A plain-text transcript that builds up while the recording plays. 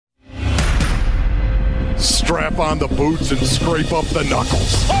strap on the boots and scrape up the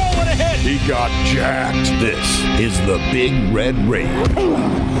knuckles. Oh, what a hit! He got jacked. This is the Big Red Rage,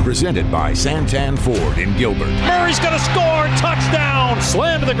 presented by Santan Ford in Gilbert. Murray's going to score! Touchdown!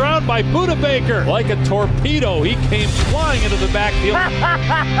 Slammed to the ground by Budda Baker. Like a torpedo, he came flying into the backfield.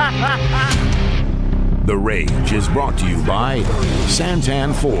 The Rage is brought to you by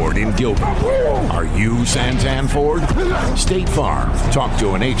Santan Ford in Gilbert. Are you Santan Ford? State Farm. Talk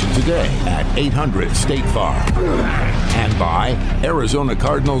to an agent today at 800-STATE-FARM. And by Arizona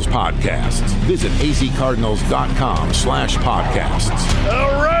Cardinals Podcasts. Visit azcardinals.com/podcasts.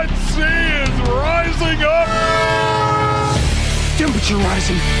 The Red Sea is rising up. Temperature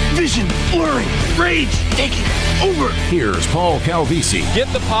rising, vision blurring, rage taking over. Here's Paul Calvisi Get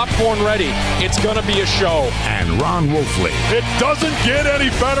the popcorn ready. It's going to be a show. and Ron Wolfley. It doesn't get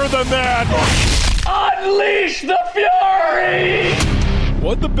any better than that. Unleash the fury!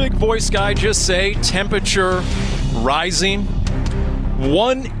 What'd the big voice guy just say? Temperature rising.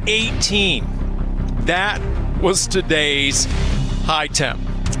 118. That was today's high temp.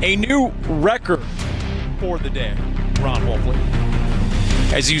 A new record for the day, Ron Wolfley.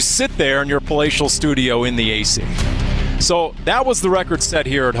 As you sit there in your palatial studio in the AC. So that was the record set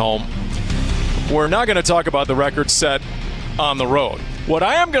here at home. We're not going to talk about the record set on the road. What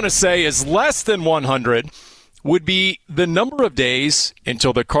I am going to say is less than 100 would be the number of days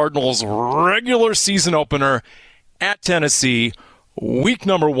until the Cardinals' regular season opener at Tennessee, week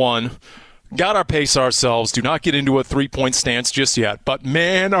number 1. Gotta pace ourselves. Do not get into a three-point stance just yet. But,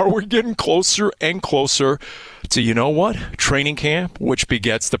 man, are we getting closer and closer to, you know what, training camp, which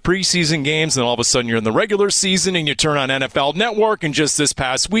begets the preseason games, and all of a sudden you're in the regular season and you turn on NFL Network, and just this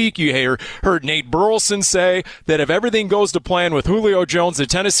past week you heard Nate Burleson say that if everything goes to plan with Julio Jones, the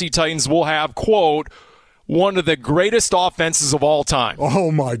Tennessee Titans will have, quote, one of the greatest offenses of all time.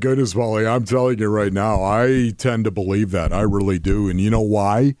 Oh, my goodness, Wally. I'm telling you right now, I tend to believe that. I really do. And you know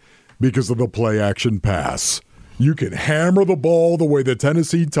why? Because of the play-action pass. You can hammer the ball the way the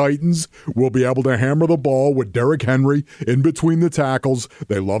Tennessee Titans will be able to hammer the ball with Derrick Henry in between the tackles.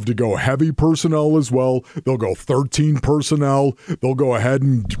 They love to go heavy personnel as well. They'll go 13 personnel. They'll go ahead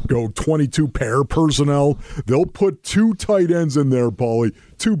and go 22 pair personnel. They'll put 2 tight ends in there, Paulie,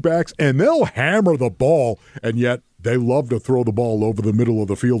 2 backs, and they'll hammer the ball. And yet they love to throw the ball over the middle of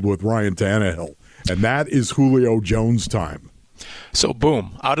the field with Ryan Tannehill. And that is Julio Jones' time. So,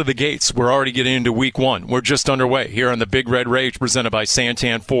 boom, out of the gates, we're already getting into week 1. We're just underway here on the Big Red Rage, presented by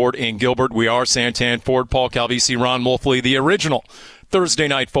Santan Ford in Gilbert. We are Santan Ford, Paul Calvisi, Ron Wolfley, the original Thursday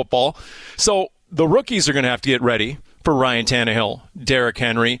Night Football. So, the rookies are going to have to get ready for Ryan Tannehill, Derrick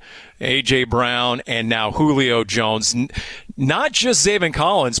Henry, A.J. Brown, and now Julio Jones. Not just Zaven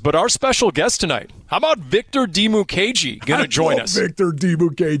Collins, but our special guest tonight. How about Victor Dimukeje going to join us? Victor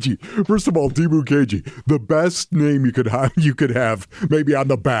Dimukeje. First of all, Dimukeje, the best name you could have maybe on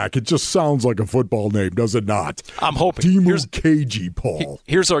the back. It just sounds like a football name, does it not? I'm hoping. Dimukeje, Paul.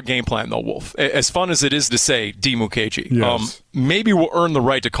 Here's our game plan, though, Wolf. As fun as it is to say Dimukeje, yes. Maybe we'll earn the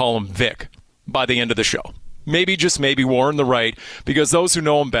right to call him Vic by the end of the show. Maybe, just maybe, we'll earn the right, because those who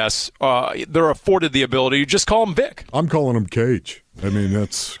know him best, they're afforded the ability to just call him Vic. I'm calling him Cage. I mean,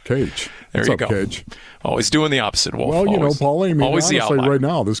 that's Cage. There What's you up, go. Cage? Always doing the opposite, Wolf. Well, you know, Paul, I mean, always honestly, the outlier. right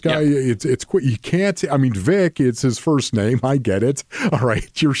now, this guy, it's quick. You can't, I mean, Vic, it's his first name. I get it. All right,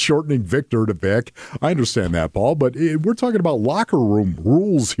 you're shortening Victor to Vic. I understand that, Paul, but we're talking about locker room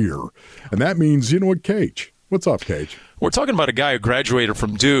rules here. And that means, you know what, Cage? What's up, Cage? We're talking about a guy who graduated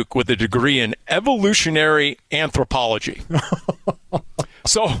from Duke with a degree in evolutionary anthropology.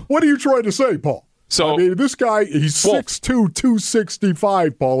 So, what are you trying to say, Paul? So, I mean, this guy, he's 6'2",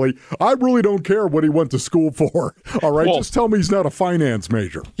 265, Paulie. I really don't care what he went to school for. All right, just tell me he's not a finance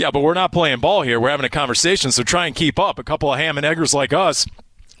major. Yeah, but we're not playing ball here. We're having a conversation, so try and keep up. A couple of ham and eggers like us,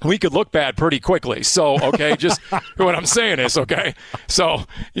 we could look bad pretty quickly. So, okay, just what I'm saying is, okay, so,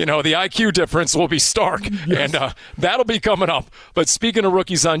 you know, the IQ difference will be stark, yes. And that'll be coming up. But speaking of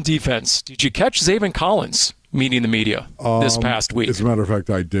rookies on defense, did you catch Zaven Collins meeting the media this past week? As a matter of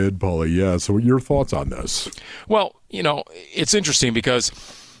fact, I did, Paulie, yeah. So your thoughts on this? Well, you know, it's interesting because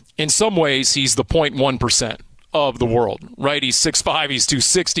in some ways he's the 0.1% of the world, right? He's 6'5", he's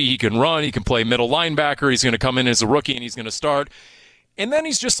 260, he can run, he can play middle linebacker, he's going to come in as a rookie and he's going to start. And then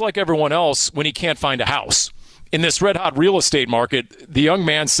he's just like everyone else when he can't find a house. In this red-hot real estate market, the young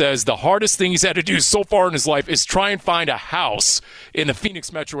man says the hardest thing he's had to do so far in his life is try and find a house in the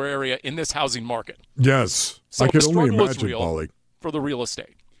Phoenix metro area in this housing market. Yes. So I can the only struggle is imagine, real Paulie. for the real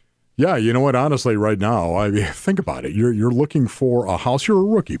estate. Yeah, you know what? Honestly, right now, I mean, think about it. You're looking for a house. You're a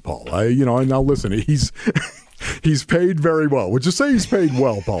rookie, Paul. Now listen, He's paid very well. Would you say he's paid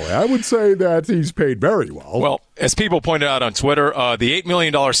well, Paulie? I would say that he's paid very well. Well, as people pointed out on Twitter, the $8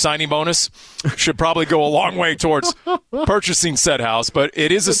 million signing bonus should probably go a long way towards purchasing said house, but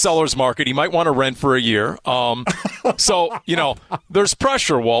it is a seller's market. He might want to rent for a year. So, there's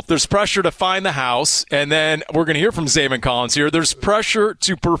pressure, Wolf. There's pressure to find the house, and then we're going to hear from Zaven Collins here. There's pressure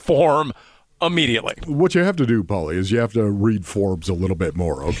to perform immediately. What you have to do, Paulie, is you have to read Forbes a little bit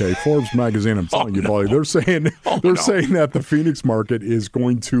more, okay? Forbes magazine, I'm telling you, Paulie, they're saying that the Phoenix market is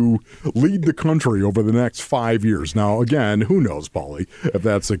going to lead the country over the next 5 years. Now, again, who knows, Paulie, if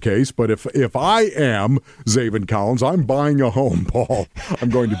that's the case, but if I am Zaven Collins, I'm buying a home, Paul.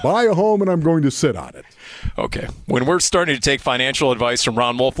 I'm going to buy a home and I'm going to sit on it. Okay. When we're starting to take financial advice from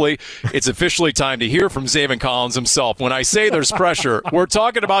Ron Wolfley, it's officially time to hear from Zaven Collins himself. When I say there's pressure, we're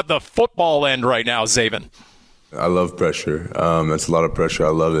talking about the football end right now, Zaven. I love pressure. That's a lot of pressure. I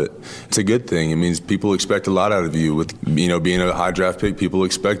love it. It's a good thing. It means people expect a lot out of you. With being a high draft pick, people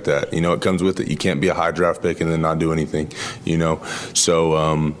expect that. It comes with it. You can't be a high draft pick and then not do anything.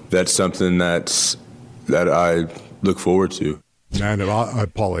 So that's something that I look forward to. Man,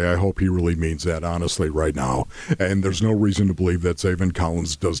 Paulie, I hope he really means that, honestly, right now. And there's no reason to believe that Zaven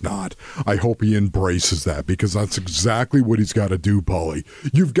Collins does not. I hope he embraces that, because that's exactly what he's got to do, Paulie.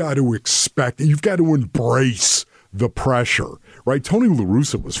 You've got to embrace the pressure, right? Tony La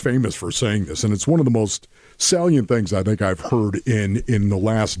Russa was famous for saying this, and it's one of the most salient things I think I've heard in the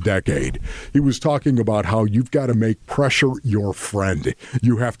last decade. He was talking about how you've got to make pressure your friend.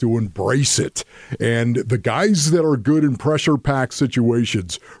 You have to embrace it. And the guys that are good in pressure-packed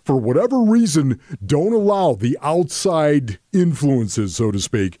situations, for whatever reason, don't allow the outside influences, so to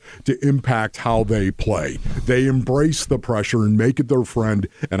speak, to impact how they play. They embrace the pressure and make it their friend,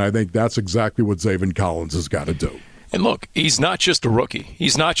 and I think that's exactly what Zaven Collins has got to do. And look, he's not just a rookie.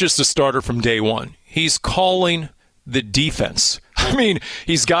 He's not just a starter from day one. He's calling the defense. I mean,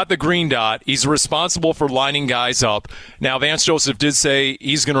 he's got the green dot. He's responsible for lining guys up. Now, Vance Joseph did say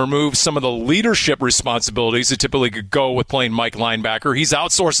he's going to remove some of the leadership responsibilities that typically could go with playing Mike linebacker. He's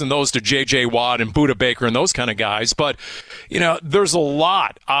outsourcing those to J.J. Watt and Budda Baker and those kind of guys. But, there's a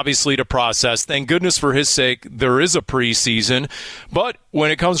lot, obviously, to process. Thank goodness for his sake, there is a preseason. But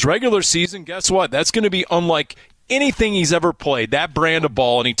when it comes regular season, guess what? That's going to be unlike anything he's ever played, that brand of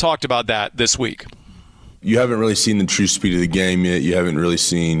ball, and he talked about that this week. You haven't really seen the true speed of the game yet. You haven't really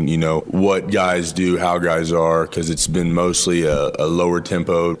seen, what guys do, how guys are, because it's been mostly a lower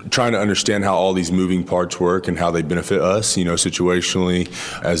tempo. Trying to understand how all these moving parts work and how they benefit us, situationally.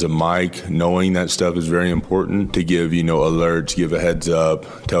 As a mic, knowing that stuff is very important to give, alerts, give a heads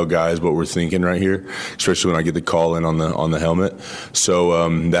up, tell guys what we're thinking right here, especially when I get the call in on the helmet. So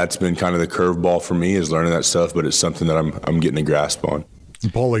that's been kind of the curveball for me, is learning that stuff, but it's something that I'm getting a grasp on.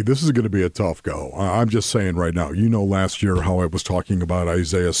 Paulie, this is going to be a tough go. I'm just saying right now, last year how I was talking about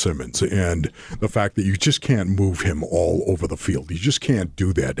Isaiah Simmons and the fact that you just can't move him all over the field. You just can't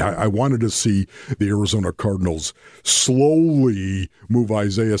do that. I wanted to see the Arizona Cardinals slowly move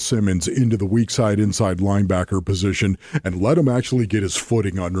Isaiah Simmons into the weak side inside linebacker position and let him actually get his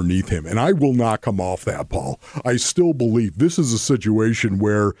footing underneath him. And I will not come off that, Paul. I still believe this is a situation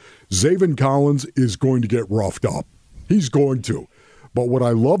where Zaven Collins is going to get roughed up. He's going to. But what I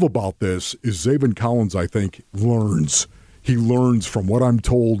love about this is Zaven Collins, I think, learns. He learns, from what I'm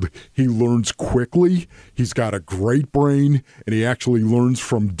told, he learns quickly. He's got a great brain, and he actually learns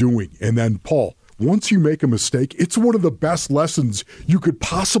from doing. And then, Paul, once you make a mistake, it's one of the best lessons you could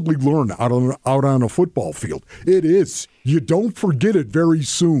possibly learn out on a football field. It is. You don't forget it very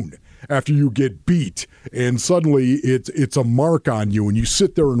soon after you get beat, and suddenly it's a mark on you, and you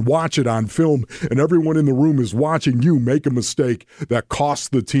sit there and watch it on film, and everyone in the room is watching you make a mistake that costs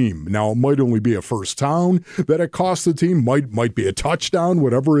the team. Now, it might only be a first down that it costs the team, might be a touchdown,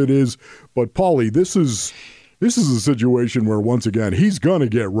 whatever it is. But, Paulie, this is a situation where, once again, he's going to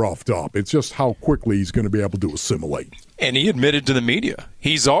get roughed up. It's just how quickly he's going to be able to assimilate. And he admitted to the media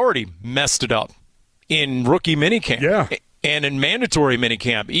he's already messed it up in rookie minicamp. Yeah. And in mandatory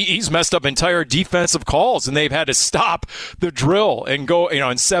minicamp, he's messed up entire defensive calls, and they've had to stop the drill and go, in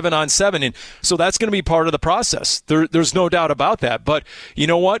 7-on-7. And so that's going to be part of the process. There's no doubt about that. But you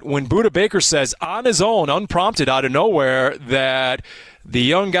know what? When Budda Baker says on his own, unprompted, out of nowhere, that the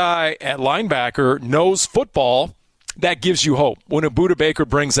young guy at linebacker knows football, that gives you hope. When a Budda Baker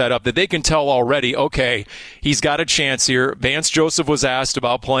brings that up, that they can tell already, okay, he's got a chance here. Vance Joseph was asked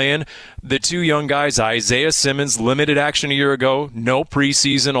about playing the two young guys, Isaiah Simmons, limited action a year ago, no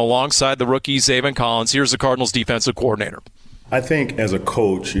preseason, alongside the rookie Zaven Collins. Here's the Cardinals defensive coordinator. I think as a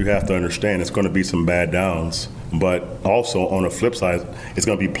coach, you have to understand it's going to be some bad downs. But also on the flip side, it's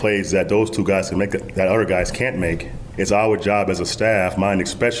going to be plays that those two guys can make that other guys can't make. It's our job as a staff, mine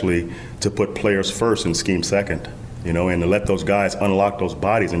especially, to put players first and scheme second, and to let those guys unlock those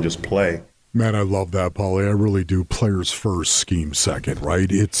bodies and just play. Man, I love that, Paulie. I really do. Players first, scheme second, right?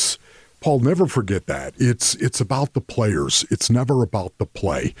 Paul, never forget that. It's about the players. It's never about the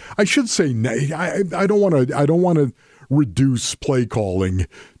play. I should say, I don't want to reduce play calling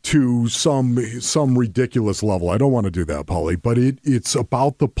to some ridiculous level. I don't want to do that, Paulie, but it's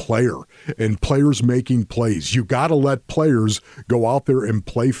about the player and players making plays. You got to let players go out there and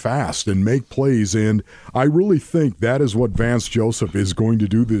play fast and make plays, and I really think that is what Vance Joseph is going to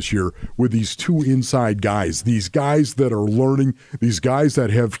do this year with these two inside guys, these guys that are learning, these guys that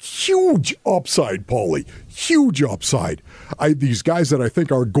have huge upside, Paulie, huge upside. These guys that I think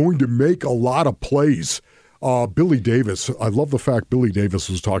are going to make a lot of plays. Billy Davis, I love the fact Billy Davis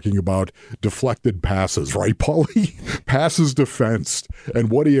was talking about deflected passes, right, Paulie? Passes defensed,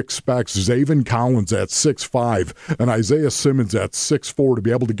 and what he expects Zaven Collins at 6'5" and Isaiah Simmons at 6'4" to be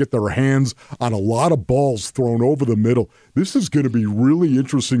able to get their hands on a lot of balls thrown over the middle. This is going to be really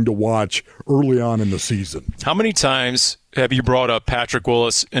interesting to watch early on in the season. How many times have you brought up Patrick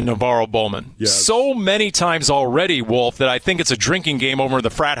Willis and Navarro Bowman? Yes. So many times already, Wolf, that I think it's a drinking game over in the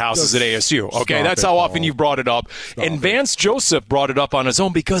frat houses at ASU. Okay, that's how often you've brought it up. Vance Joseph brought it up on his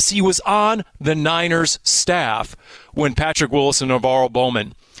own because he was on the Niners staff when Patrick Willis and Navarro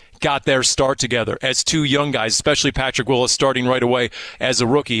Bowman got their start together as two young guys, especially Patrick Willis starting right away as a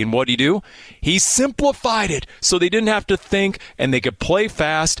rookie. And what did he do? He simplified it so they didn't have to think and they could play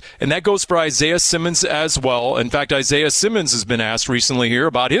fast. And that goes for Isaiah Simmons as well. In fact, Isaiah Simmons has been asked recently here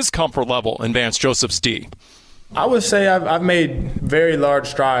about his comfort level in Vance Joseph's D. I would say I've made very large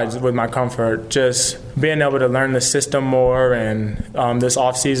strides with my comfort, just being able to learn the system more. And this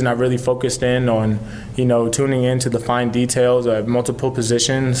offseason, I really focused in on, tuning into the fine details of multiple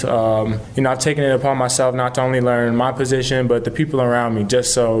positions. I've taken it upon myself not to only learn my position, but the people around me,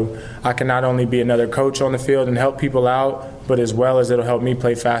 just so I can not only be another coach on the field and help people out, but as well as it'll help me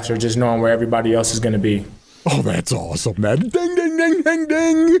play faster, just knowing where everybody else is going to be. Oh, that's awesome, man. Ding, ding, ding, ding,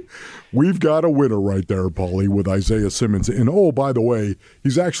 ding. We've got a winner right there, Paulie, with Isaiah Simmons. And, oh, by the way,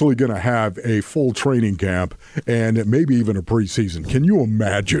 he's actually going to have a full training camp and maybe even a preseason. Can you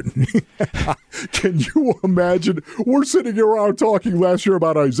imagine? Can you imagine? We're sitting around talking last year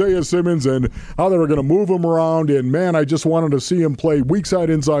about Isaiah Simmons and how they were going to move him around. And, man, I just wanted to see him play weak side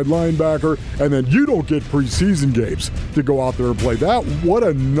inside linebacker. And then you don't get preseason games to go out there and play. What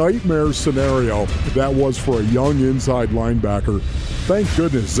a nightmare scenario that was for a young inside linebacker. Thank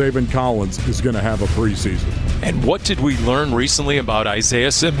goodness Zaven Collins is going to have a preseason. And what did we learn recently about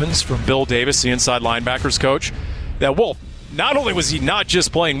Isaiah Simmons from Bill Davis, the inside linebackers coach? That Wolf, not only was he not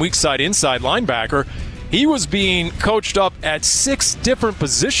just playing weak side inside linebacker, he was being coached up at 6 different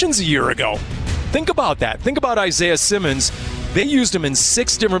positions a year ago. Think about that. Think about Isaiah Simmons. They used him in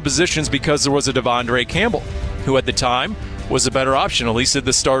 6 different positions because there was a Devondre Campbell, who at the time was a better option, at least at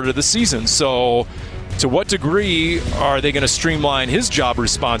the start of the season. So to what degree are they going to streamline his job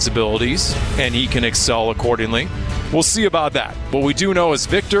responsibilities and he can excel accordingly? We'll see about that. What we do know is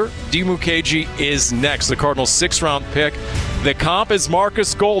Victor Dimukeje is next, the Cardinals' 6th-round pick. The comp is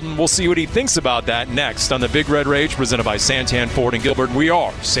Marcus Golden. We'll see what he thinks about that next on the Big Red Rage, presented by Santan Ford and Gilbert. We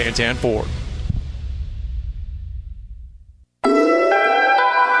are Santan Ford.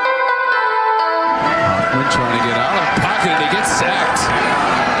 Hoffman trying to get out of the pocket, and he gets sacked.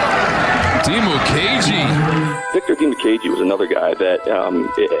 Dimukeje. Victor Dimukeje was another guy that,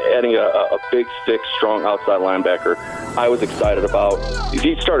 adding a big, thick, strong outside linebacker, I was excited about.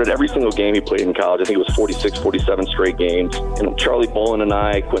 He started every single game he played in college. I think it was 46, 47 straight games. And Charlie Bolin and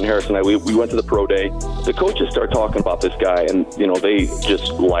I, Quentin Harris and I, we went to the pro day. The coaches start talking about this guy, and, they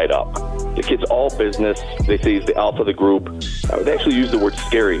just light up. The kid's all business. They say he's the alpha of the group. They actually use the word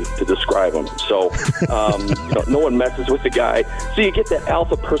scary to describe him. So, no one messes with the guy. So you get that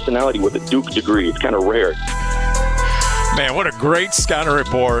alpha personality with a Duke degree. It's kind of rare. Man, what a great scouting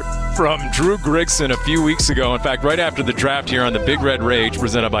report from Drew Grigson a few weeks ago. In fact, right after the draft here on the Big Red Rage,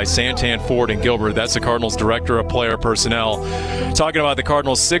 presented by Santan Ford and Gilbert. That's the Cardinals' Director of Player Personnel. Talking about the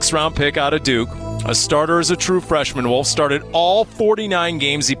Cardinals' 6th-round pick out of Duke. A starter as a true freshman. Wolf started all 49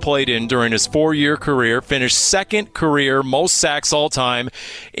 games he played in during his 4-year career. Finished 2nd career most sacks all time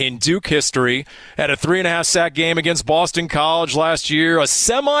in Duke history. Had a 3.5-sack game against Boston College last year. A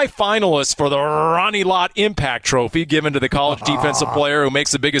semifinalist for the Ronnie Lott Impact Trophy, given to the college defensive player who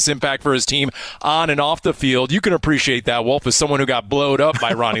makes the biggest impact for his team on and off the field. You can appreciate that, Wolf, as someone who got blowed up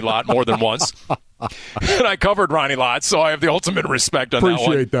by Ronnie Lott more than once. And I covered Ronnie Lott, so I have the ultimate respect on that one.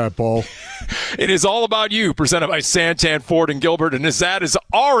 Appreciate that, Paul. It is all about you, presented by Santan, Ford, and Gilbert. And that is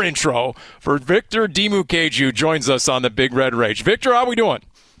our intro for Victor Dimukeje, who joins us on the Big Red Rage. Victor, how we doing?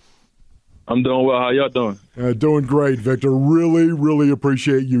 I'm doing well. How y'all doing? Doing great, Victor. Really, really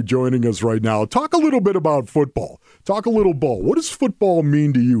appreciate you joining us right now. Talk a little bit about football. Talk a little ball. What does football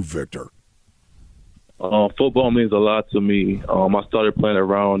mean to you, Victor? Football means a lot to me. I started playing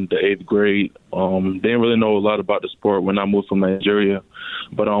around the 8th grade. Didn't really know a lot about the sport when I moved from Nigeria.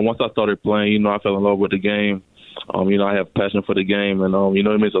 But once I started playing, I fell in love with the game. I have passion for the game, and,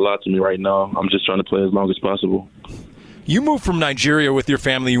 it means a lot to me right now. I'm just trying to play as long as possible. You moved from Nigeria with your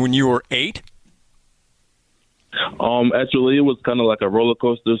family when you were 8? Actually, it was kind of like a roller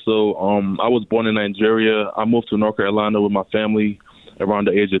coaster. So I was born in Nigeria. I moved to North Carolina with my family around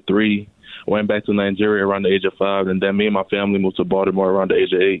the age of 3. Went back to Nigeria around the age of 5, and then me and my family moved to Baltimore around the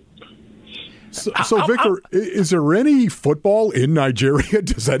age of 8. So Victor, is there any football in Nigeria?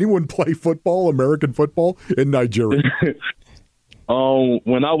 Does anyone play football, American football, in Nigeria?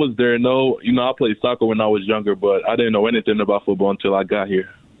 When I was there, no. I played soccer when I was younger, but I didn't know anything about football until I got here.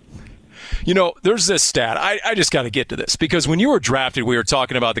 There's this stat. I just got to get to this because when you were drafted, we were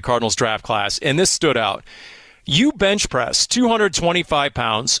talking about the Cardinals draft class, and this stood out. You bench pressed 225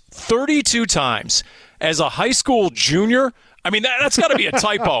 pounds 32 times as a high school junior. I mean, that's got to be a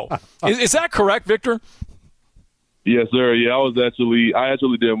typo. Is that correct, Victor? Yes, sir. Yeah, I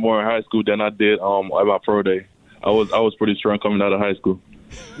actually did more in high school than I did at my pro day. I was pretty strong coming out of high school.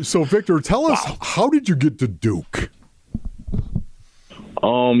 So, Victor, tell us, how did you get to Duke?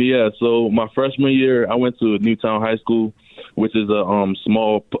 So my freshman year, I went to Newtown High School, which is a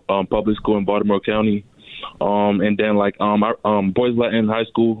small public school in Baltimore County. And then Boys Latin High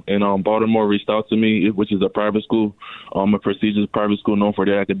School in Baltimore reached out to me, which is a private school, a prestigious private school known for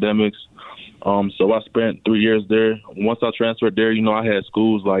their academics. So I spent 3 years there. Once I transferred there, I had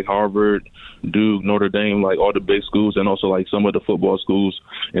schools like Harvard, Duke, Notre Dame, like all the big schools, and also like some of the football schools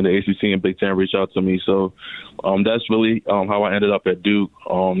in the ACC and Big Ten reached out to me. So that's really how I ended up at Duke.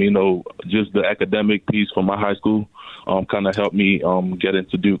 Just the academic piece from my high school kind of helped me get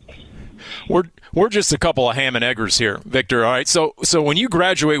into Duke. We're just a couple of ham and eggers here, Victor. All right. So when you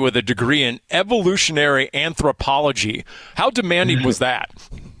graduate with a degree in evolutionary anthropology, how demanding was that?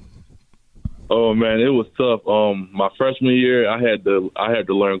 Oh man, it was tough. My freshman year, I had to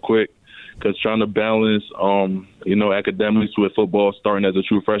learn quick because trying to balance, academics with football starting as a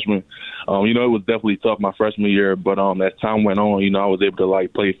true freshman, it was definitely tough my freshman year. But as time went on, I was able to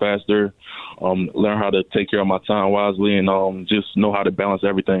play faster, learn how to take care of my time wisely, and just know how to balance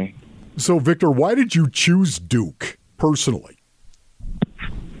everything. So, Victor, why did you choose Duke personally?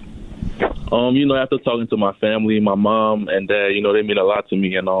 After talking to my family, my mom and dad, they mean a lot to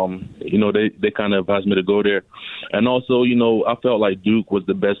me, and they kind of advised me to go there. And also, I felt like Duke was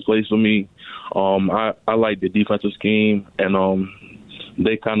the best place for me. I like the defensive scheme, and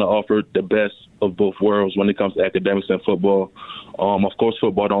they kind of offered the best of both worlds when it comes to academics and football. Of course,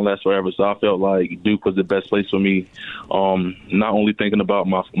 football don't last forever, so I felt like Duke was the best place for me, not only thinking about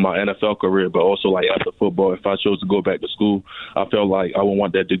my NFL career, but also after football. If I chose to go back to school, I felt like I would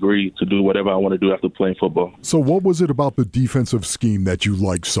want that degree to do whatever I want to do after playing football. So what was it about the defensive scheme that you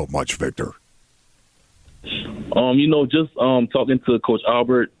liked so much, Victor? Just talking to Coach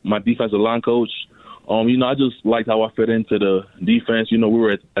Albert, my defensive line coach, I just liked how I fit into the defense. We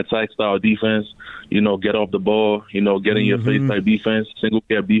were attack-style defense, get off the ball, get in your face type defense,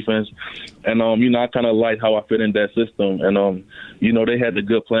 single-cap defense. And, I kind of liked how I fit in that system. And, they had a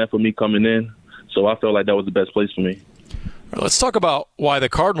good plan for me coming in, so I felt like that was the best place for me. Let's talk about why the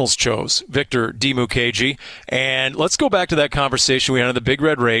Cardinals chose Victor Dimukeje. And let's go back to that conversation we had on the Big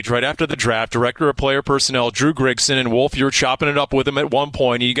Red Rage right after the draft. Director of Player Personnel, Drew Grigson, and Wolf, you were chopping it up with him at one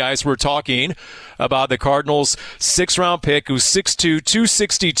point. You guys were talking about the Cardinals' 6th-round pick, who's 6'2",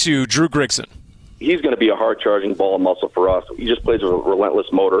 262, Drew Grigson. He's going to be a hard-charging ball and muscle for us. He just plays with a relentless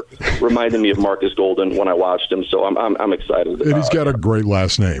motor, reminding me of Marcus Golden when I watched him. So I'm excited. And he's got a great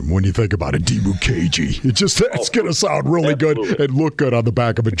last name when you think about it, Dimukeje. It's going to sound really good and look good on the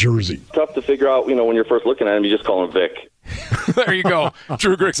back of a jersey. Tough to figure out, when you're first looking at him, you just call him Vic. There you go,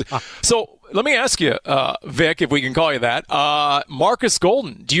 Drew Grigson. So let me ask you, Vic, if we can call you that, Marcus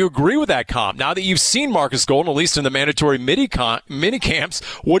Golden, do you agree with that comp? Now that you've seen Marcus Golden, at least in the mandatory mini camps,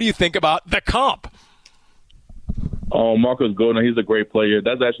 what do you think about the comp? Marcus Golden, he's a great player.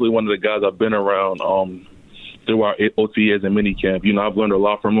 That's actually one of the guys I've been around through our OTAs and mini camp. I've learned a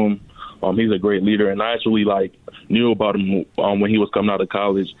lot from him. He's a great leader, and I actually knew about him when he was coming out of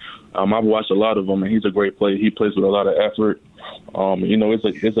college. I've watched a lot of him, and he's a great player. He plays with a lot of effort, You know,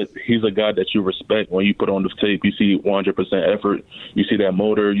 he's a guy that you respect when you put on the tape. You see 100% effort. You see that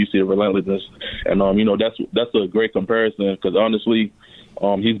motor. You see the relentlessness. And, you know, that's a great comparison because, honestly,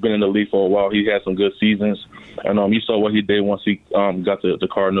 he's been in the league for a while. He had some good seasons. And you saw what he did once he got to the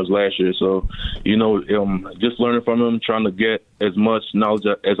Cardinals last year. So, you know, just learning from him, trying to get as much knowledge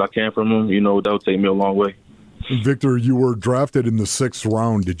as I can from him, you know, that would take me a long way. Victor, you were drafted in the 6th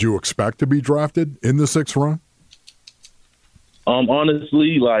round. Did you expect to be drafted in the 6th round?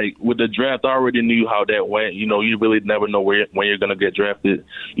 Honestly, like with the draft, I already knew how that went. You know, you really never know when you're going to get drafted.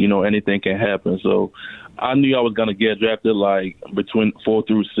 You know, anything can happen. So I knew I was going to get drafted like between 4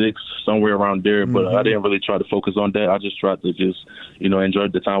 through 6, somewhere around there. But I didn't really try to focus on that. I just tried to you know, enjoy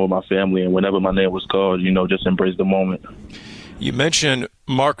the time with my family. And whenever my name was called, you know, just embrace the moment. You mentioned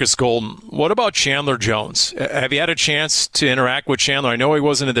Marcus Golden. What about Chandler Jones? Have you had a chance to interact with Chandler? I know he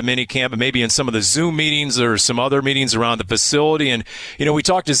wasn't at the mini camp, but maybe in some of the Zoom meetings or some other meetings around the facility. And, you know, we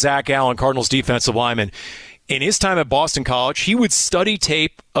talked to Zach Allen, Cardinals defensive lineman. In his time at Boston College, he would study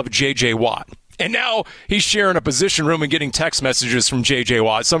tape of J.J. Watt. And now he's sharing a position room and getting text messages from J.J.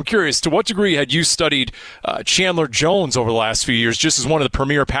 Watt. So I'm curious, to what degree had you studied Chandler Jones over the last few years, just as one of the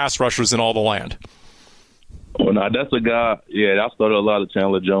premier pass rushers in all the land? Well, now that's a guy. Yeah, I studied a lot of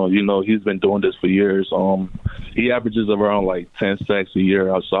Chandler Jones. You know, he's been doing this for years. He averages around like 10 sacks a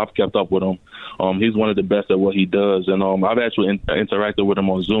year, so I've kept up with him. He's one of the best at what he does, and I've actually interacted with him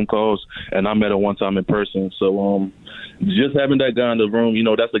on Zoom calls, and I met him one time in person. So just having that guy in the room, you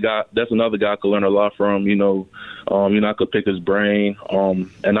know, that's another guy I could learn a lot from. You know, I could pick his brain,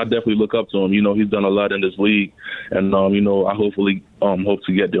 and I definitely look up to him. You know, he's done a lot in this league, and you know, I hopefully hope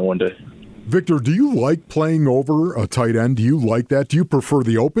to get there one day. Victor, do you like playing over a tight end? Do you like that? Do you prefer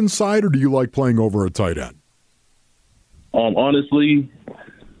the open side, or do you like playing over a tight end? Honestly,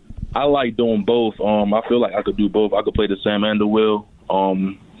 I like doing both. I feel like I could do both. I could play the Sam and the Will.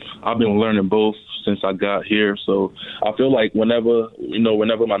 I've been learning both since I got here. So I feel like whenever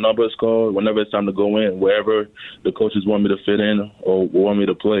my number is called, whenever it's time to go in, wherever the coaches want me to fit in or want me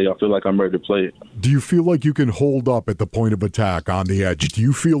to play, I feel like I'm ready to play it. Do you feel like you can hold up at the point of attack on the edge? Do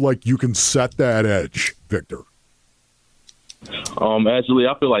you feel like you can set that edge, Victor? Actually,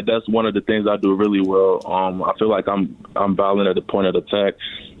 I feel like that's one of the things I do really well. I feel like I'm violent at the point of attack,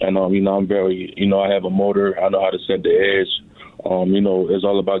 and you know, I'm very, you know, I have a motor. I know how to set the edge. You know, it's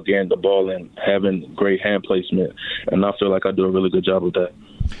all about getting the ball and having great hand placement, and I feel like I do a really good job with that.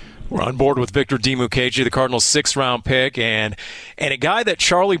 We're on board with Victor Dimukeje, the Cardinals' 6th-round pick, and a guy that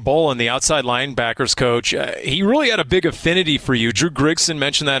Charlie Bolin, the outside linebackers coach, he really had a big affinity for you. Drew Grigson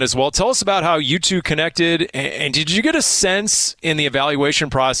mentioned that as well. Tell us about how you two connected, and did you get a sense in the evaluation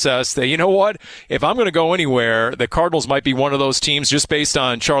process that, you know what, if I'm going to go anywhere, the Cardinals might be one of those teams just based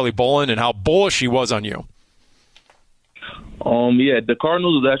on Charlie Bolin and how bullish he was on you? Yeah, the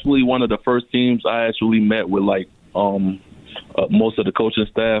Cardinals was actually one of the first teams I actually met with, like, most of the coaching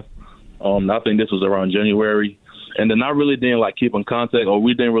staff. I think this was around January. And then I really didn't, like, keep in contact, or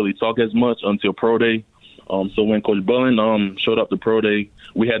we didn't really talk as much until Pro Day. So when Coach Bullen showed up to Pro Day,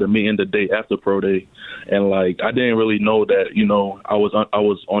 we had a meeting the day after Pro Day. And, like, I didn't really know that, you know, I was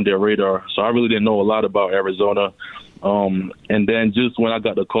on their radar. So I really didn't know a lot about Arizona. And then just when I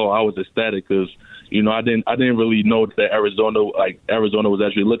got the call, I was ecstatic because, you know, I didn't really know that Arizona was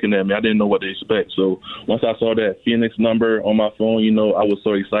actually looking at me. I didn't know what to expect. So once I saw that Phoenix number on my phone, you know, I was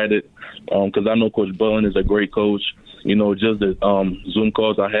so excited because I know Coach Bullen is a great coach. You know, just the Zoom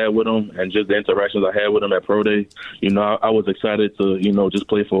calls I had with him and just the interactions I had with him at Pro Day, you know, I was excited to, you know, just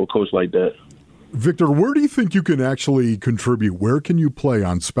play for a coach like that. Victor, where do you think you can actually contribute? Where can you play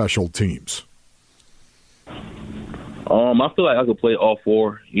on special teams? I feel like I could play all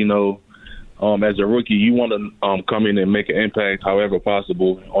four, you know. As a rookie, you want to come in and make an impact however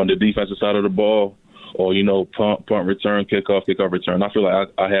possible on the defensive side of the ball, or, you know, punt return, kickoff return. I feel like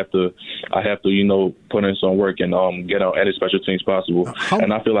I have to, you know, put in some work and get on any special teams possible.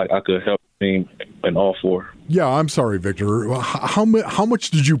 And I feel like I could help the team in all four. Yeah, I'm sorry, Victor. How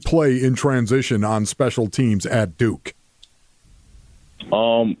much did you play in transition on special teams at Duke?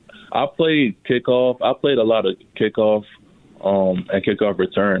 I played kickoff. I played a lot of kickoff. And kickoff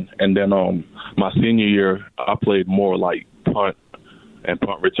return. And then my senior year, I played more like punt and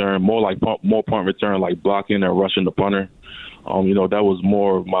punt return, more punt return, like blocking and rushing the punter. You know, that was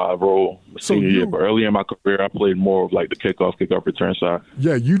more of my role senior year. But early in my career, I played more of like the kickoff return side.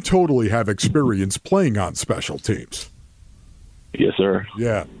 Yeah, you totally have experience playing on special teams. Yes, sir.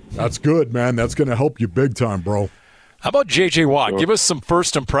 Yeah, that's good, man. That's going to help you big time, bro. How about J.J. Watt? Sure. Give us some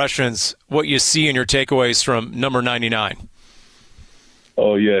first impressions, what you see in your takeaways from number 99.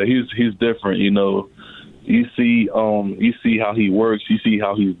 Oh, yeah, he's different, you know. you see how he works. You see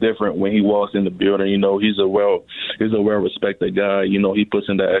how he's different when he walks in the building. You know, he's a well-respected guy. You know, he puts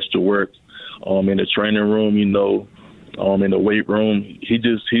in the extra work in the training room, you know, in the weight room.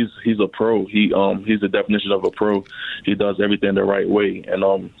 He's a pro. He's the definition of a pro. He does everything the right way.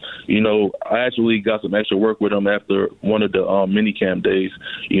 And, you know, I actually got some extra work with him after one of the mini camp days.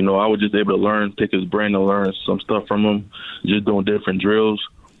 You know, I was just able to pick his brain and learn some stuff from him, just doing different drills.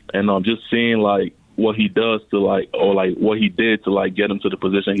 And just seeing, like, what he does to, what he did to, get him to the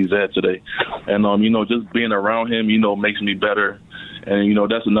position he's at today. And, you know, just being around him, you know, makes me better. And, you know,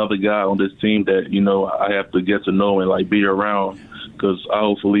 that's another guy on this team that, you know, I have to get to know and, be around, because I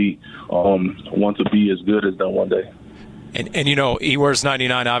hopefully want to be as good as them one day. And you know, he wears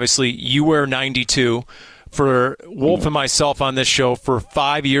 99, obviously. You wear 92. For Wolf and myself on this show, for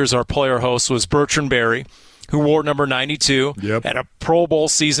 5 years, our player host was Bertrand Berry, who wore number 92, had a Pro Bowl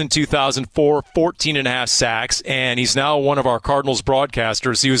season 2004, 14.5 sacks, and he's now one of our Cardinals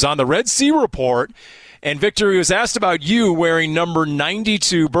broadcasters. He was on the Red Sea Report. And, Victor, he was asked about you wearing number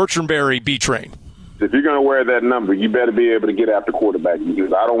 92, Bertrand Berry, B-Train. If you're going to wear that number, you better be able to get after quarterback,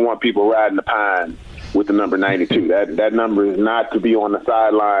 because I don't want people riding the pine with the number 92. That number is not to be on the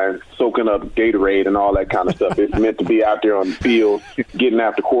sidelines soaking up Gatorade and all that kind of stuff. It's meant to be out there on the field getting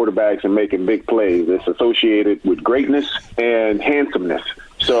after quarterbacks and making big plays. It's associated with greatness and handsomeness.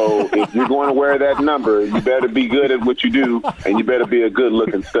 So if you're going to wear that number, you better be good at what you do, and you better be a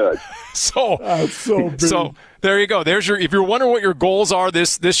good-looking stud. So there you go. There's if you're wondering what your goals are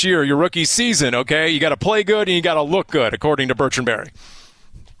this year, your rookie season, okay, you got to play good and you got to look good, according to Bertrand Berry.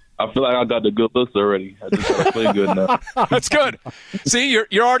 I feel like I got the good looks already. I just got to play good now. That's good. See,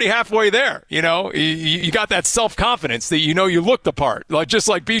 you're already halfway there. You know, you got that self-confidence that you know you look the part. Just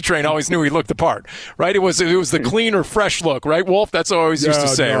like B-Train always knew he looked the part, right? It was the clean or fresh look, right, Wolf? That's what I always used to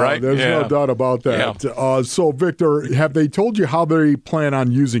say, right? There's no doubt about that. Yeah. So, Victor, have they told you how they plan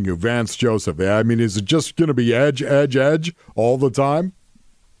on using you, Vance Joseph? I mean, is it just going to be edge all the time?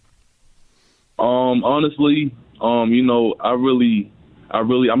 Honestly, you know,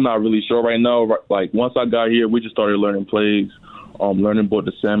 I'm not really sure right now. Like, once I got here, we just started learning plays, learning both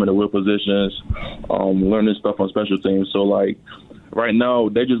the Sam and the whip positions, learning stuff on special teams. So, like, right now,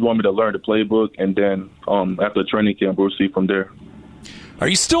 they just want me to learn the playbook, and then after training camp, we'll see from there. Are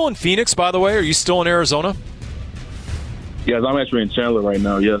you still in Phoenix, by the way? Are you still in Arizona? Yes, I'm actually in Chandler right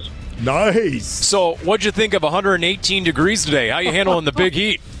now, yes. Nice. So, what'd you think of 118 degrees today? How you handling the big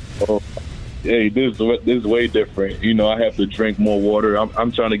heat? Hey, this is way different. You know, I have to drink more water.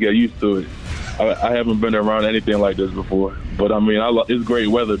 I'm trying to get used to it. I haven't been around anything like this before. But, I mean, it's great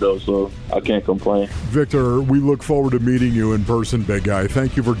weather, though, so I can't complain. Victor, we look forward to meeting you in person, big guy.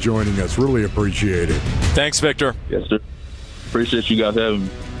 Thank you for joining us. Really appreciate it. Thanks, Victor. Yes, sir. Appreciate you guys having me.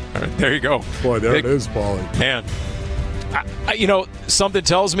 All right, there you go. Boy, there it is, Paulie. Man, you know, something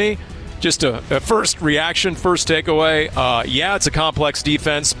tells me, just a first reaction, first takeaway, it's a complex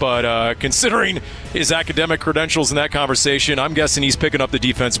defense, but considering his academic credentials in that conversation, I'm guessing he's picking up the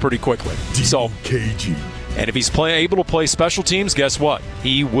defense pretty quickly. KG. And if he's able to play special teams, guess what?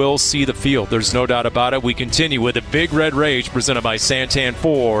 He will see the field. There's no doubt about it. We continue with the Big Red Rage presented by Santan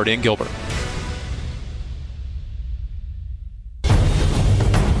Ford in Gilbert.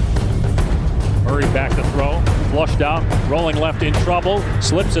 Murray back to throw. Flushed out, rolling left in trouble,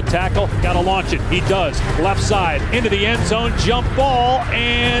 slips a tackle, got to launch it. He does. Left side, into the end zone, jump ball,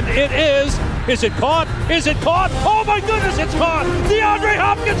 and it is. Is it caught? Is it caught? Oh my goodness, it's caught! DeAndre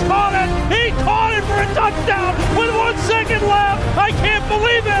Hopkins caught it! He caught it for a touchdown with 1 second left! I can't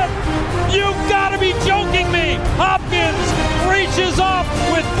believe it! You've got to be joking me! Hopkins reaches up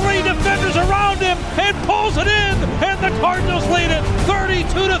with 3 defenders around him and pulls it in, and the Cardinals lead it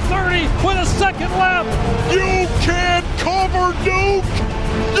 32-30 with a second left. You can't cover Duke!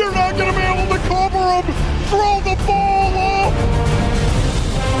 You're not going to be able to cover him! Throw the ball up!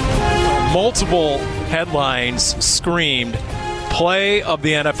 Multiple headlines screamed play of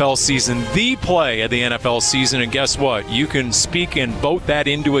the NFL season, the play of the NFL season, and guess what? You can speak and vote that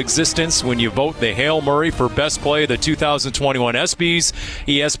into existence when you vote the Hail Murray for best play of the 2021 ESPYs,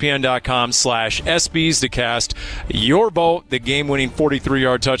 ESPN.com/ESPYs to cast your vote. The game-winning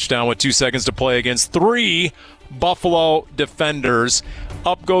 43-yard touchdown with 2 seconds to play against 3 Buffalo defenders.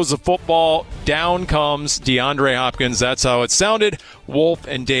 Up goes the football, down comes DeAndre Hopkins. That's how it sounded. Wolf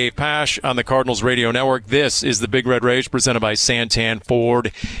and Dave Pasch on the Cardinals Radio Network. This is the Big Red Rage presented by Santan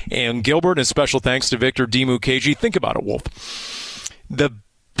Ford and Gilbert. And special thanks to Victor Dimukeje. Think about it, Wolf. The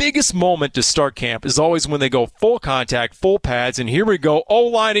biggest moment to start camp is always when they go full contact, full pads, and here we go,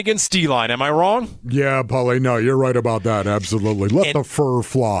 O-line against D-line. Am I wrong? Yeah, Paulie, no, you're right about that, absolutely. Let the fur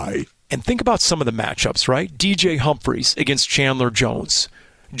fly. And think about some of the matchups, right? DJ Humphries against Chandler Jones.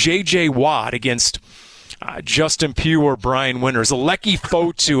 J.J. Watt against Justin Pugh or Brian Winters. Aleki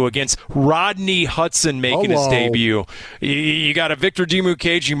Fotu against Rodney Hudson making his debut. You got a Victor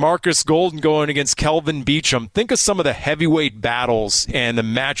Dimukeji, Marcus Golden going against Kelvin Beachum. Think of some of the heavyweight battles and the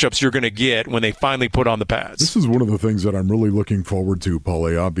matchups you're going to get when they finally put on the pads. This is one of the things that I'm really looking forward to,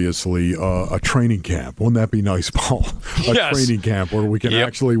 Paulie. Obviously, a training camp. Wouldn't that be nice, Paul? Training camp where we can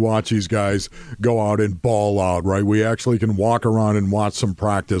actually watch these guys go out and ball out, right? We actually can walk around and watch some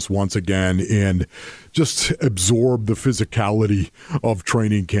practice once again and just absorb the physicality of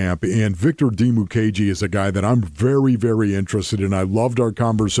training camp. And Victor Dimukeji is a guy that I'm very, very interested in. I loved our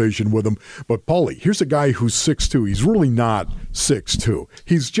conversation with him. But, Paulie, here's a guy who's 6'2". He's really not 6'2".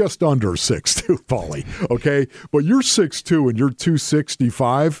 He's just under 6'2", Paulie, okay? But you're 6'2", and you're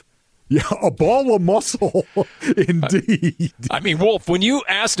 265. Yeah, a ball of muscle, indeed. I mean, Wolf, when you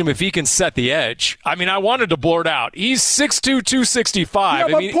asked him if he can set the edge, I mean, I wanted to blurt out, he's 6'2", 265.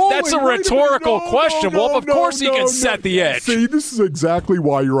 Yeah, I mean, Paulie, that's a rhetorical question, Wolf. Of course he can set the edge. See, this is exactly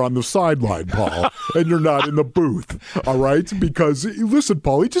why you're on the sideline, Paul, and you're not in the booth, all right? Because, listen,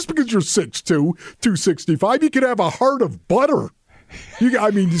 Paulie, just because you're 6'2", 265, you could have a heart of butter.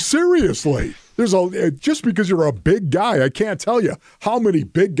 I mean, seriously. Just because you're a big guy, I can't tell you how many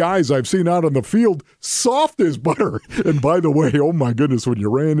big guys I've seen out on the field, soft as butter. And by the way, oh my goodness, when you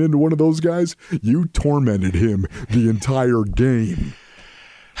ran into one of those guys, you tormented him the entire game.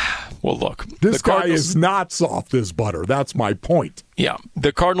 Well, look. This guy is not soft as butter. That's my point. Yeah.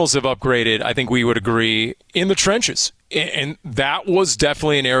 The Cardinals have upgraded, I think we would agree, in the trenches. And that was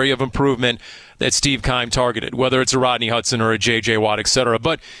definitely an area of improvement that Steve Keim targeted, whether it's a Rodney Hudson or a J.J. Watt, et cetera.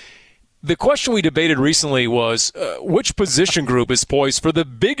 But the question we debated recently was which position group is poised for the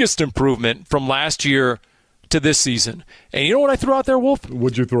biggest improvement from last year to this season? And you know what I threw out there, Wolf?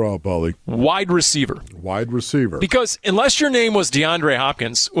 What'd you throw out, Paulie? Wide receiver. Wide receiver. Because unless your name was DeAndre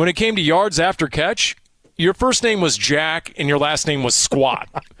Hopkins, when it came to yards after catch, your first name was Jack and your last name was Squat.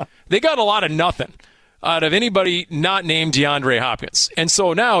 They got a lot of nothing out of anybody not named DeAndre Hopkins. And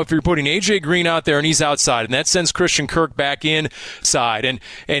so now if you're putting A.J. Green out there and he's outside, and that sends Christian Kirk back inside, and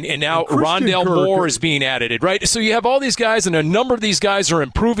now Rondale Moore is being added, right? So you have all these guys, and a number of these guys are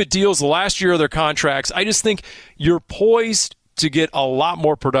improve-it deals the last year of their contracts. I just think you're poised to get a lot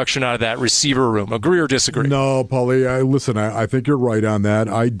more production out of that receiver room. Agree or disagree? No, Paulie, listen, I think you're right on that.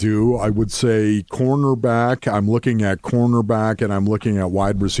 I do. I would say cornerback. I'm looking at cornerback, and I'm looking at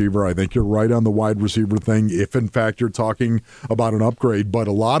wide receiver. I think you're right on the wide receiver thing, if in fact you're talking about an upgrade. But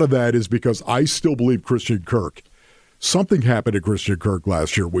a lot of that is because I still believe Christian Kirk. Something happened to Christian Kirk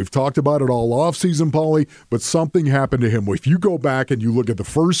last year. We've talked about it all offseason, Paulie, but something happened to him. If you go back and you look at the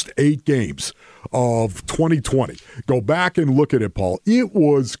first 8 games of 2020, go back and look at it, Paul, it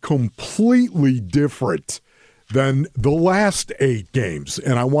was completely different than the last 8 games,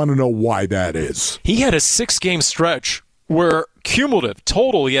 and I want to know why that is. He had a 6-game stretch where cumulative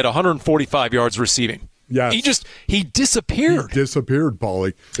total he had 145 yards receiving. Yes. He disappeared. He disappeared,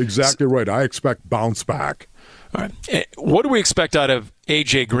 Paulie. Exactly right. I expect bounce back. All right. What do we expect out of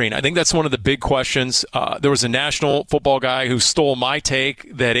A.J. Green? I think that's one of the big questions. There was a national football guy who stole my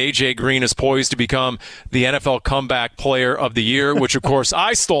take that A.J. Green is poised to become the NFL Comeback Player of the Year, which, of course,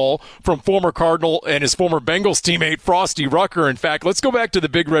 I stole from former Cardinal and his former Bengals teammate, Frosty Rucker. In fact, let's go back to the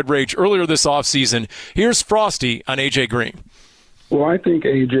Big Red Rage earlier this offseason. Here's Frosty on A.J. Green. Well, I think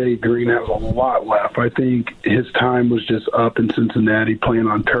A.J. Green has a lot left. I think his time was just up in Cincinnati playing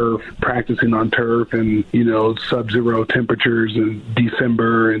on turf, practicing on turf, and, sub-zero temperatures in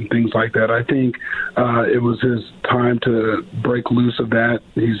December and things like that. I think it was his time to break loose of that.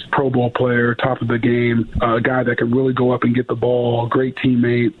 He's a Pro Bowl player, top of the game, a guy that can really go up and get the ball, great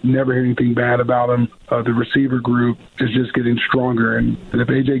teammate, never hear anything bad about him. The receiver group is just getting stronger, and if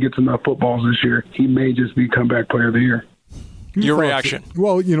A.J. gets enough footballs this year, he may just be Comeback Player of the Year. Your reaction?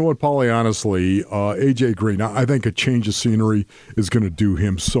 Well, you know what, Paulie, honestly, A.J. Green, I think a change of scenery is going to do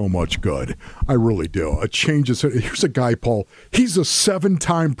him so much good. I really do. A change of scenery. Here's a guy, Paul, he's a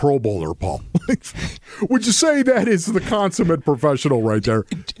 7-time Pro Bowler, Paul. Would you say that is the consummate professional right there?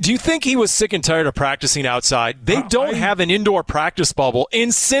 Do you think he was sick and tired of practicing outside? They don't have an indoor practice bubble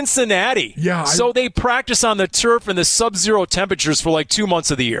in Cincinnati. Yeah. So they practice on the turf in the sub-zero temperatures for like 2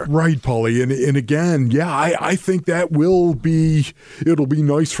 months of the year. Right, Paulie. And again, I think that it'll be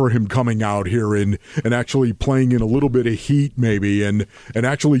nice for him coming out here and actually playing in a little bit of heat maybe and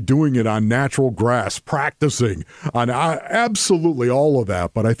actually doing it on natural grass, practicing on absolutely all of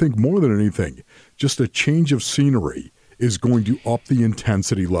that. But I think more than anything, just a change of scenery is going to up the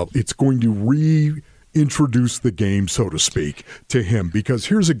intensity level. It's going to introduce the game, so to speak, to him, because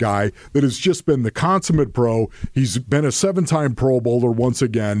here's a guy that has just been the consummate pro. He's been a 7-time Pro Bowler once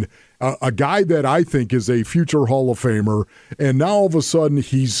again, a guy that I think is a future Hall of Famer, and now all of a sudden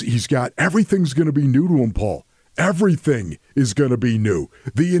he's got everything's going to be new to him, Paul. Everything is going to be new.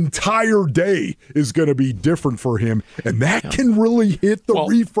 The entire day is going to be different for him, and that can really hit the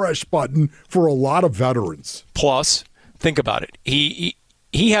refresh button for a lot of veterans. Plus, think about it.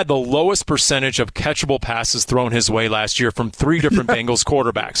 He had the lowest percentage of catchable passes thrown his way last year from 3 different Bengals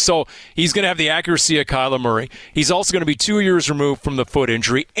quarterbacks. So he's going to have the accuracy of Kyler Murray. He's also going to be 2 years removed from the foot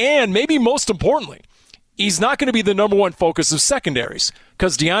injury, and maybe most importantly, he's not going to be the number one focus of secondaries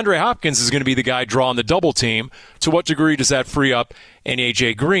because DeAndre Hopkins is going to be the guy drawing the double team. To what degree does that free up an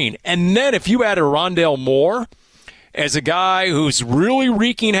A.J. Green? And then if you add a Rondale Moore as a guy who's really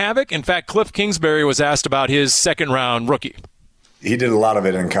wreaking havoc, in fact, Cliff Kingsbury was asked about his second-round rookie. He did a lot of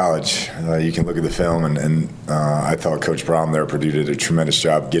it in college. You can look at the film, and I thought Coach Brown there, Purdue, did a tremendous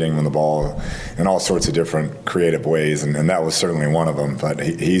job getting him the ball in all sorts of different creative ways, and that was certainly one of them. But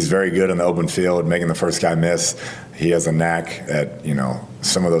he's very good in the open field, making the first guy miss. He has a knack at,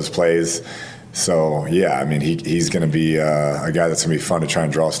 some of those plays. So, yeah, I mean, he's going to be a guy that's going to be fun to try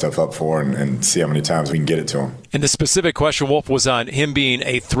and draw stuff up for and see how many times we can get it to him. And the specific question, Wolf, was on him being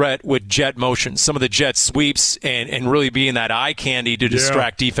a threat with jet motion, some of the jet sweeps, and really being that eye candy to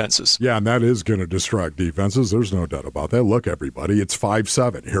distract defenses. Yeah, and that is going to distract defenses. There's no doubt about that. Look, everybody, it's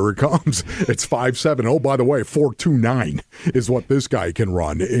 5'7". Here it comes. It's 5'7". Oh, by the way, 4.29 is what this guy can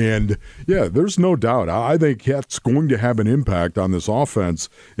run. And, yeah, there's no doubt. I think that's going to have an impact on this offense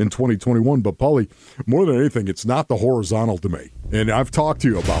in 2021. But, Paulie, more than anything, it's not the horizontal to me. And I've talked to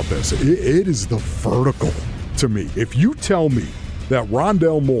you about this. It is the vertical to me. If you tell me that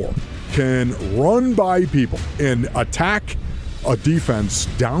Rondale Moore can run by people and attack a defense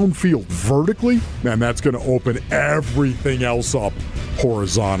downfield vertically, man, that's going to open everything else up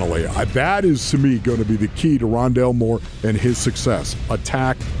horizontally. That is, to me, going to be the key to Rondale Moore and his success.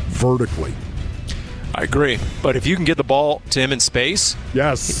 Attack vertically. I agree. But if you can get the ball to him in space,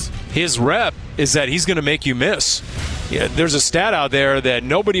 yes, his rep is that he's going to make you miss. Yeah, there's a stat out there that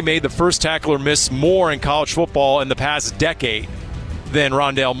nobody made the first tackler miss more in college football in the past decade than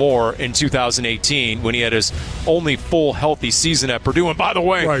Rondale Moore in 2018 when he had his only full healthy season at Purdue. And by the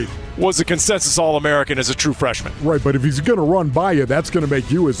way, was a consensus All-American as a true freshman. Right, but if he's going to run by you, that's going to make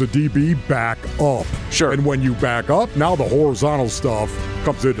you as a DB back up. Sure. And when you back up, now the horizontal stuff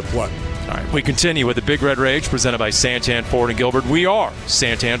comes into play. All right, we continue with the Big Red Rage presented by Santan Ford and Gilbert. We are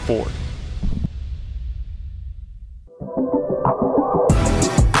Santan Ford.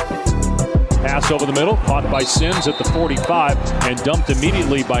 Pass over the middle, caught by Sims at the 45 and dumped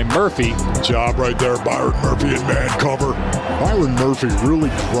immediately by Murphy. Job right there, Byron Murphy in man cover. Byron Murphy really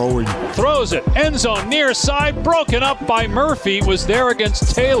growing. Throws it, end zone near side, broken up by Murphy, was there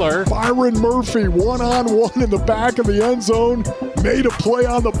against Taylor. Byron Murphy, one-on-one in the back of the end zone, made a play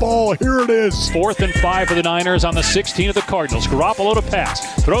on the ball. Here it is. 4th and 5 for the Niners on the 16 of the Cardinals. Garoppolo to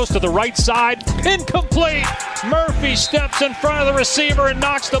pass, throws to the right side, incomplete. Murphy steps in front of the receiver and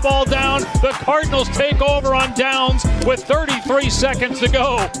knocks the ball down. The Cardinals take over on downs with 33 seconds to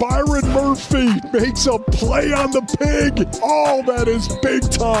go. Byron Murphy makes a play on the pig. Oh, that is big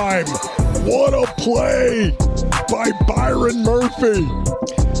time. What a play by Byron Murphy.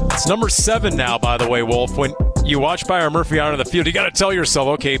 It's number 7 now, by the way, Wolf. When you watch Byron Murphy out on the field, you got to tell yourself,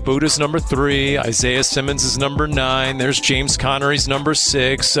 okay, Buddha's number 3, Isaiah Simmons is number 9, there's James Connery's number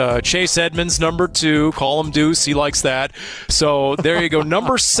 6, Chase Edmonds number 2, call him Deuce, he likes that. So there you go,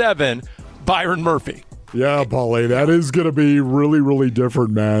 number 7, Byron Murphy. Yeah, Paulie, that is going to be really, really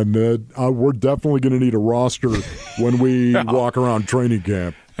different, man. We're definitely going to need a roster when we walk around training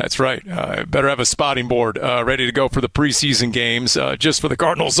camp. That's right. Better have a spotting board ready to go for the preseason games, just for the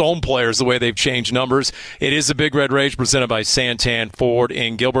Cardinals' own players, the way they've changed numbers. It is a Big Red Rage presented by Santan Ford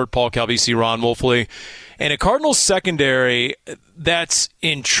in Gilbert, Paul Calvisi, Ron Wolfley. And a Cardinals secondary that's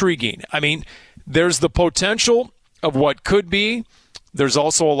intriguing. I mean, there's the potential of what could be. There's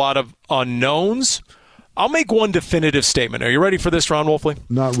also a lot of unknowns. I'll make one definitive statement. Are you ready for this, Ron Wolfley?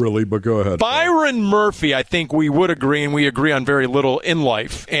 Not really, but go ahead. Byron Murphy, I think we would agree, and we agree on very little in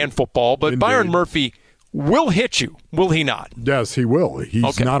life and football, but Indeed. Byron Murphy will hit you, will he not? Yes, he will.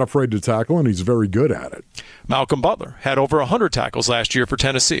 He's not afraid to tackle, and he's very good at it. Malcolm Butler had over 100 tackles last year for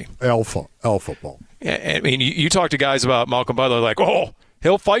Tennessee. Alpha ball. I mean, you talk to guys about Malcolm Butler like, oh,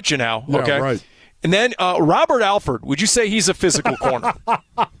 he'll fight you now. Yeah, okay, right. And then Robert Alford, would you say he's a physical corner?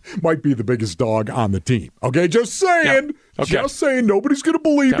 Might be the biggest dog on the team. Okay, just saying. Yeah. Okay. Just saying. Nobody's going to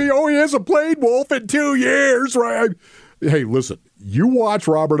believe me. Oh, he hasn't played Wolf in 2 years, right? Hey, listen, You watch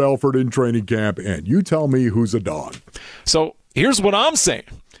Robert Alford in training camp, and you tell me who's a dog. So here's what I'm saying.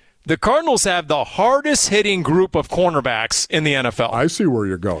 The Cardinals have the hardest hitting group of cornerbacks in the NFL. I see where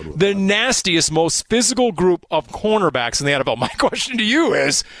you're going with the nastiest, most physical group of cornerbacks in the NFL. My question to you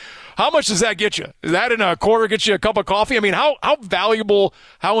is, how much does that get you? Is that in a quarter get you a cup of coffee? I mean, how valuable,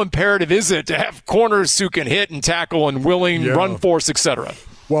 how imperative is it to have corners who can hit and tackle and willing run force, etc.?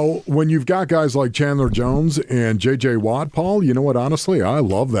 Well, when you've got guys like Chandler Jones and J.J. Watt, Paul, you know what? Honestly, I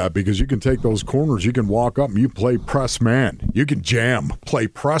love that because you can take those corners, you can walk up and you play press man. You can jam, play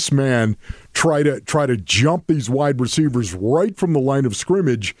press man, try to jump these wide receivers right from the line of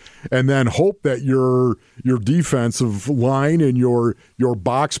scrimmage, and then hope that your defensive line and your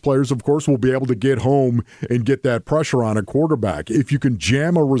box players, of course, will be able to get home and get that pressure on a quarterback. If you can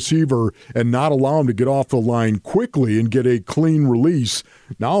jam a receiver and not allow him to get off the line quickly and get a clean release,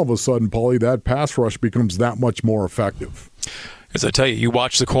 now all of a sudden, Paulie, that pass rush becomes that much more effective. As I tell you, you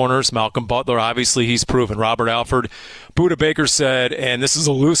watch the corners, Malcolm Butler, obviously he's proven. Robert Alford, Budda Baker said, and this is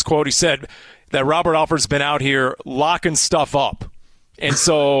a loose quote, he said that Robert Alford's been out here locking stuff up. And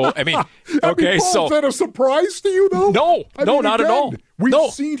so, I mean, okay, Paul, is that a surprise to you, though? No, not at all.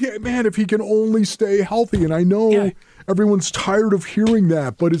 We've seen him, man, if he can only stay healthy, and I know everyone's tired of hearing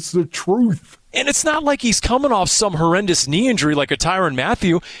that, but it's the truth. And it's not like he's coming off some horrendous knee injury like a Tyrann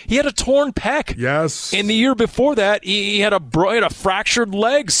Mathieu. He had a torn pec. Yes. And the year before that, he had a fractured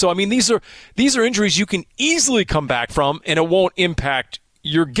leg. So, I mean, these are injuries you can easily come back from, and it won't impact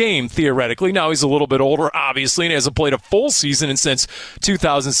your game, theoretically. Now he's a little bit older, obviously, and hasn't played a full season since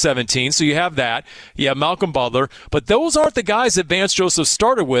 2017. So you have that. You have Malcolm Butler. But those aren't the guys that Vance Joseph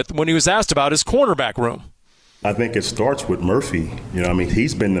started with when he was asked about his cornerback room. I think it starts with Murphy. You know, I mean,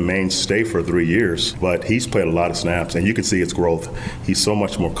 he's been the mainstay for 3 years, but he's played a lot of snaps, and you can see his growth. He's so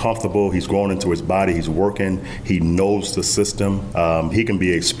much more comfortable. He's grown into his body. He's working. He knows the system. He can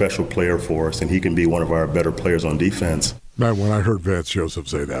be a special player for us, and he can be one of our better players on defense. Man, when I heard Vance Joseph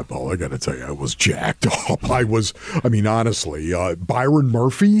say that, Paul, I got to tell you, I was jacked up. Honestly, Byron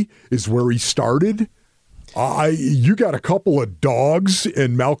Murphy is where he started. You got a couple of dogs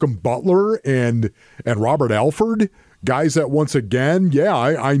in Malcolm Butler and Robert Alford, guys that once again,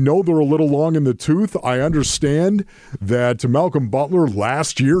 I know they're a little long in the tooth. I understand that Malcolm Butler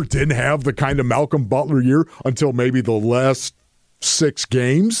last year didn't have the kind of Malcolm Butler year until maybe the last 6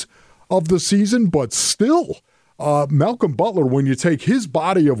 games of the season, but still, Malcolm Butler, when you take his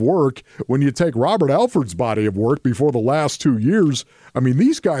body of work, when you take Robert Alford's body of work before the last 2 years, I mean,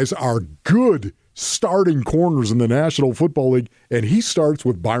 these guys are good starting corners in the National Football League, and he starts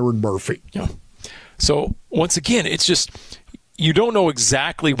with Byron Murphy. Yeah. So, once again, it's just you don't know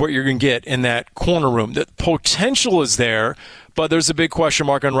exactly what you're going to get in that corner room. The potential is there, but there's a big question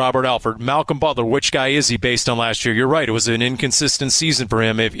mark on Robert Alford. Malcolm Butler, which guy is he based on last year? You're right. It was an inconsistent season for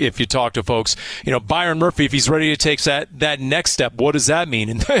him if you talk to folks. You know, Byron Murphy, if he's ready to take that next step, what does that mean?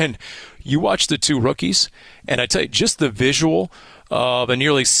 And then you watch the 2 rookies, and I tell you, just the visual of a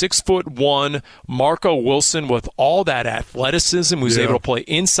nearly 6'1" Marco Wilson with all that athleticism, who's able to play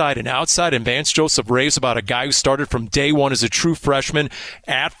inside and outside. And Vance Joseph raves about a guy who started from day one as a true freshman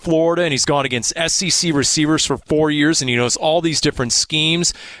at Florida, and he's gone against SEC receivers for 4 years, and he knows all these different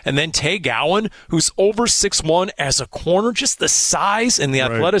schemes. And then Tay Gowan, who's over 6'1" as a corner, just the size and the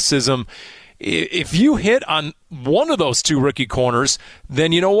athleticism. If you hit on one of those 2 rookie corners,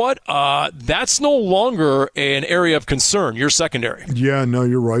 then you know what? That's no longer an area of concern. Your secondary. Yeah, no,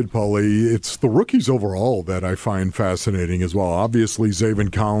 you're right, Paulie. It's the rookies overall that I find fascinating as well. Obviously,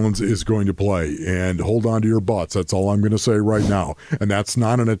 Zaven Collins is going to play, and hold on to your butts. That's all I'm going to say right now. And that's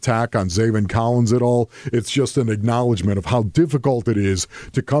not an attack on Zaven Collins at all. It's just an acknowledgement of how difficult it is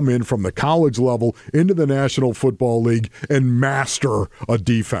to come in from the college level into the National Football League and master a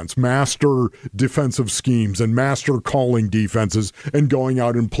defense, master defensive schemes, and master calling defenses and going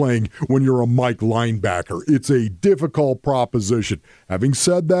out and playing when you're a Mike linebacker. It's a difficult proposition. Having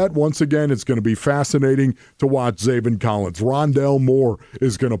said that, once again, it's going to be fascinating to watch Zaven Collins. Rondale Moore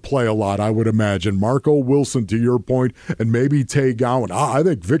is going to play a lot, I would imagine. Marco Wilson, to your point, and maybe Tay Gowan. I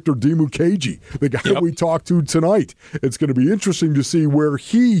think Victor Dimukeji, the guy we talked to tonight. It's going to be interesting to see where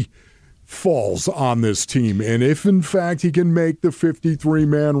he falls on this team, and if in fact he can make the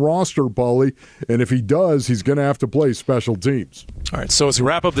 53-man roster, Paulie, and if he does, he's going to have to play special teams. All right, so as we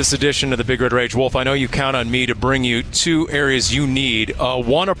wrap up this edition of the Big Red Rage, Wolf, I know you count on me to bring you 2 areas you need,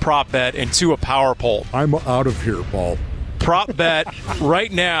 1 a prop bet and 2 a power poll. I'm out of here, Paul. Prop bet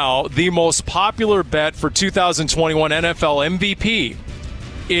right now, the most popular bet for 2021 NFL MVP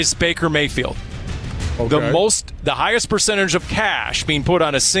is Baker Mayfield. Okay. The most the highest percentage of cash being put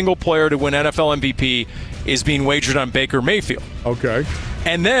on a single player to win NFL MVP is being wagered on Baker Mayfield. Okay.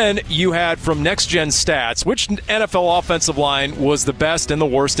 And then you had from Next Gen Stats, which NFL offensive line was the best and the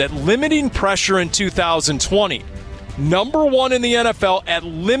worst at limiting pressure in 2020. Number 1 in the NFL at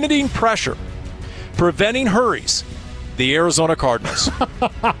limiting pressure, preventing hurries, the Arizona Cardinals.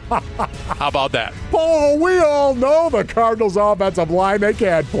 How about that? Paul, we all know the Cardinals offensive line, they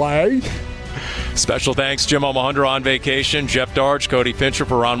can't play. Special thanks, Jim Omohundro on vacation, Jeff Darch, Cody Fincher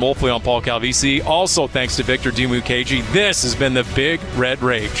for Ron Wolfley on Paul Calvisi. Also thanks to Victor Dimukeji. This has been the Big Red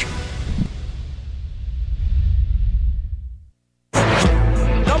Rage.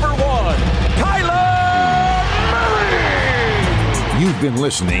 Number 1, Kyler Murray. You've been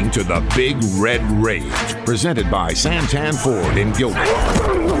listening to the Big Red Rage, presented by Santan Ford in Gilbert.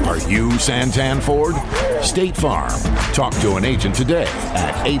 Are you Santan Ford? State Farm. Talk to an agent today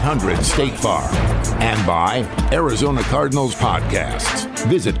at 800-STATE-FARM. And by Arizona Cardinals Podcasts.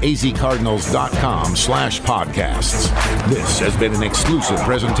 Visit azcardinals.com/podcasts. This has been an exclusive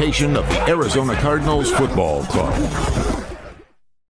presentation of the Arizona Cardinals Football Club.